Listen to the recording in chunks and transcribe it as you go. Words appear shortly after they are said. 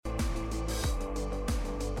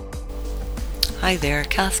Hi there,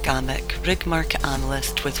 Kath Gammack, Rig Market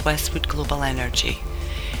Analyst with Westwood Global Energy,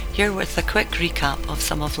 here with a quick recap of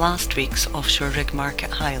some of last week's offshore rig market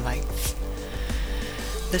highlights.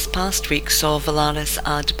 This past week saw Valaris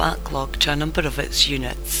add backlog to a number of its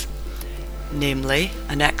units. Namely,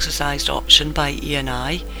 an exercised option by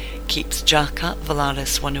E&I keeps jackup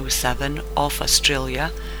Valaris 107 off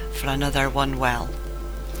Australia for another one well.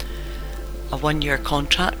 A one-year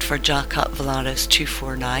contract for jackup Valaris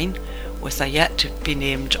 249 with a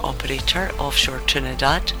yet-to-be-named operator offshore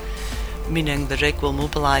Trinidad, meaning the rig will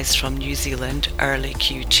mobilise from New Zealand early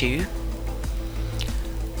Q2.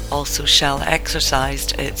 Also, Shell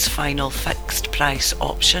exercised its final fixed price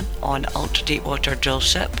option on ultra-deepwater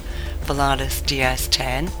drillship Valaris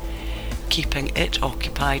DS-10, keeping it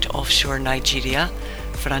occupied offshore Nigeria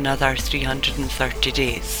for another 330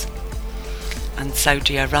 days. And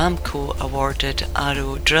Saudi Aramco awarded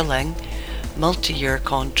ARO Drilling multi-year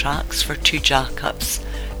contracts for two jackups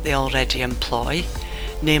they already employ,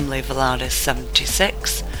 namely Valaris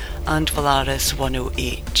 76 and Valaris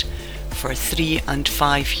 108, for 3 and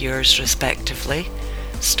 5 years respectively,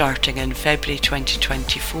 starting in February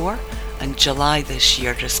 2024 and July this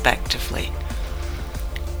year respectively.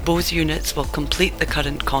 Both units will complete the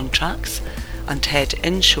current contracts and head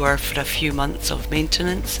inshore for a few months of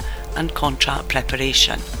maintenance and contract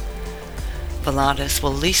preparation. Valaris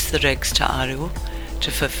will lease the rigs to ARO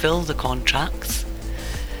to fulfill the contracts.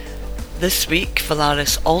 This week,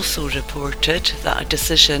 Valaris also reported that a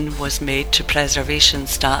decision was made to preservation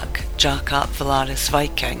stack jackup Valaris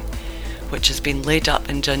Viking, which has been laid up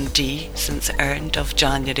in Dundee since the end of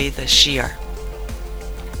January this year.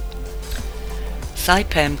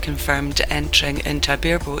 Saipem confirmed entering into a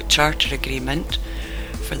bareboat charter agreement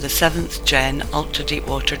for the 7th gen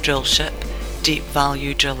ultra-deepwater drillship Deep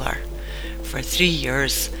Value Driller for 3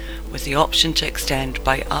 years, with the option to extend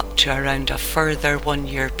by up to around a further 1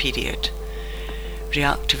 year period.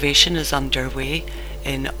 Reactivation is underway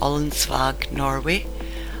in Ullensvåg, Norway,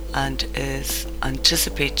 and is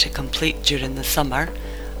anticipated to complete during the summer,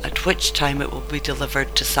 at which time it will be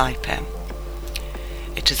delivered to Saipem.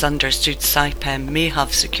 It is understood Saipem may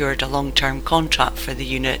have secured a long-term contract for the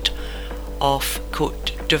unit off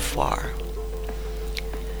Côte d'Ivoire.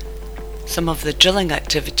 Some of the drilling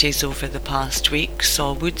activities over the past week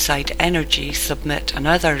saw Woodside Energy submit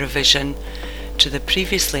another revision to the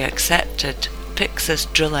previously accepted Pyxis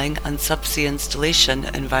drilling and subsea installation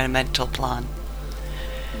environmental plan.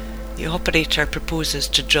 The operator proposes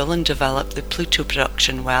to drill and develop the Pluto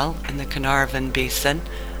production well in the Carmen Basin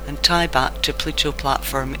and tie back to Pluto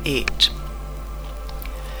Platform 8.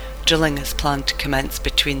 Drilling is planned to commence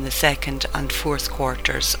between the second and fourth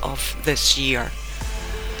quarters of this year.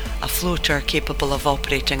 A floater capable of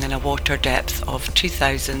operating in a water depth of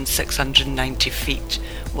 2,690 feet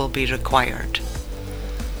will be required.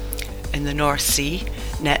 In the North Sea,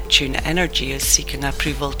 Neptune Energy is seeking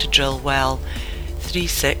approval to drill well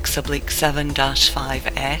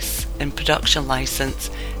 36/7-5S in production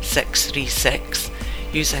licence 636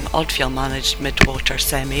 using Odfjell managed midwater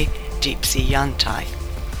semi deep sea Yantai.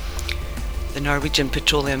 The Norwegian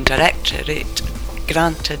Petroleum Directorate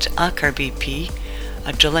granted Aker BP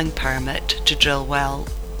a drilling permit to drill well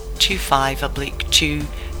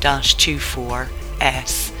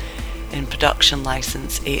 25/2-24S in production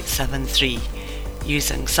licence 873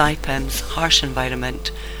 using Saipem's harsh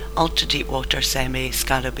environment ultra-deepwater semi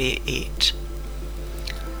Scarabée 8.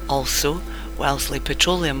 Also, Wellesley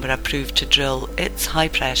Petroleum were approved to drill its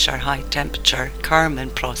high-pressure, high-temperature Carmen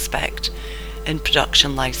prospect in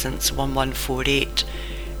production licence 1148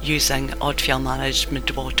 using Odfjell managed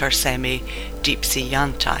midwater semi deep sea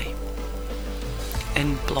Yantai.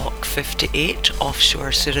 In Block 58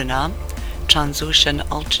 offshore Suriname, Transocean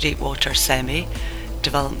ultra-deepwater semi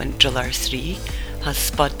Development Driller 3 has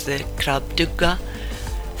spud the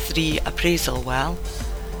Krabdagu-3 appraisal well,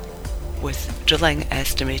 with drilling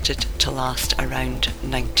estimated to last around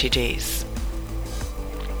 90 days.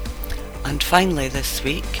 And finally this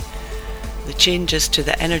week, the changes to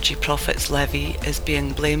the Energy Profits Levy is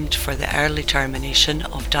being blamed for the early termination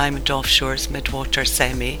of Diamond Offshore's midwater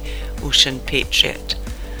semi Ocean Patriot.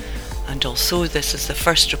 And although this is the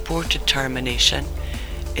first reported termination,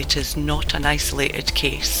 it is not an isolated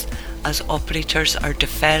case, as operators are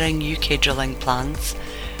deferring UK drilling plans,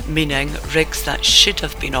 meaning rigs that should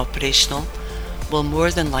have been operational will more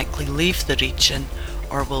than likely leave the region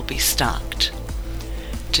or will be stacked.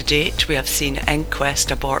 To date, we have seen EnQuest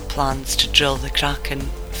abort plans to drill the Kraken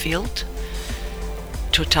field.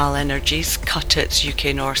 TotalEnergies cut its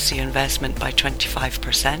UK North Sea investment by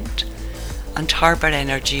 25%, and Harbour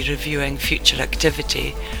Energy reviewing future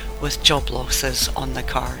activity with job losses on the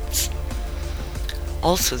cards.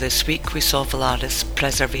 Also this week we saw Valaris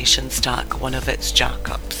preservation stack one of its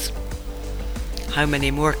jackups. How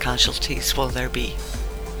many more casualties will there be?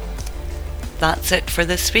 That's it for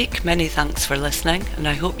this week. Many thanks for listening, and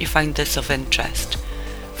I hope you found this of interest.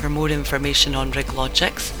 For more information on rig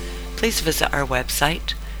logics, please visit our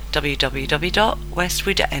website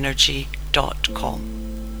www.westwoodenergy.com.